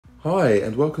Hi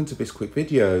and welcome to this quick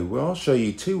video where I'll show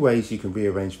you two ways you can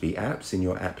rearrange the apps in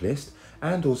your app list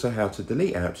and also how to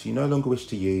delete apps you no longer wish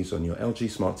to use on your LG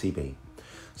Smart TV.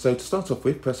 So to start off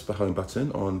with, press the home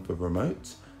button on the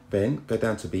remote, then go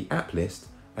down to the app list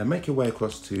and make your way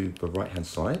across to the right hand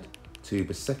side to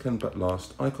the second but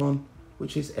last icon,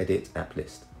 which is Edit App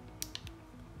List.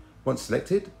 Once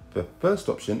selected, the first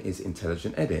option is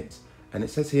Intelligent Edit, and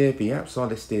it says here the apps are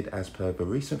listed as per the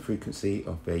recent frequency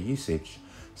of their usage.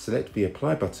 Select the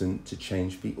Apply button to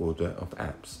change the order of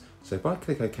apps. So if I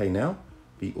click OK now,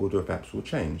 the order of apps will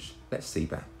change. Let's see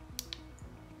that.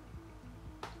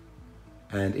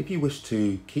 And if you wish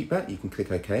to keep that, you can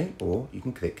click OK or you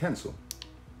can click Cancel.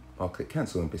 I'll click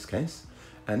Cancel in this case.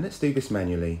 And let's do this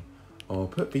manually. I'll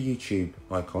put the YouTube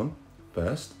icon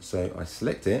first. So I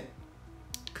select it,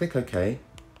 click OK,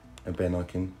 and then I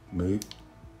can move,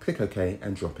 click OK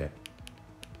and drop it.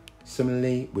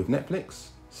 Similarly with Netflix,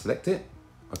 select it,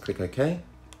 I click OK,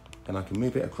 and I can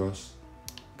move it across,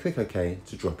 click OK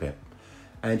to drop it.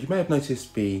 And you may have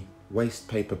noticed the waste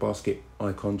paper basket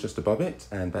icon just above it,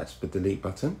 and that's the delete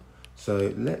button.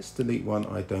 So let's delete one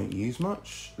I don't use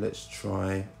much. Let's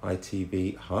try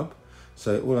ITV Hub.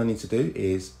 So all I need to do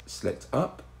is select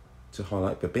up to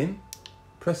highlight the bin,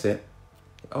 press it,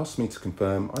 it asks me to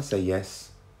confirm, I say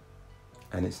yes,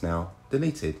 and it's now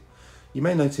deleted. You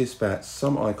may notice that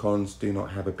some icons do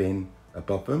not have a bin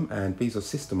above them, and these are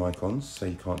system icons, so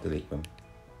you can't delete them.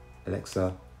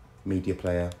 Alexa, media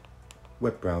player,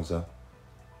 web browser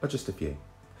are just a few.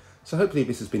 So hopefully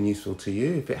this has been useful to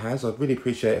you. If it has, I'd really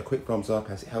appreciate a quick thumbs up,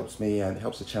 as it helps me and it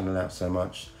helps the channel out so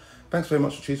much. Thanks very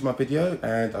much for choosing my video,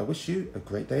 and I wish you a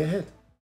great day ahead.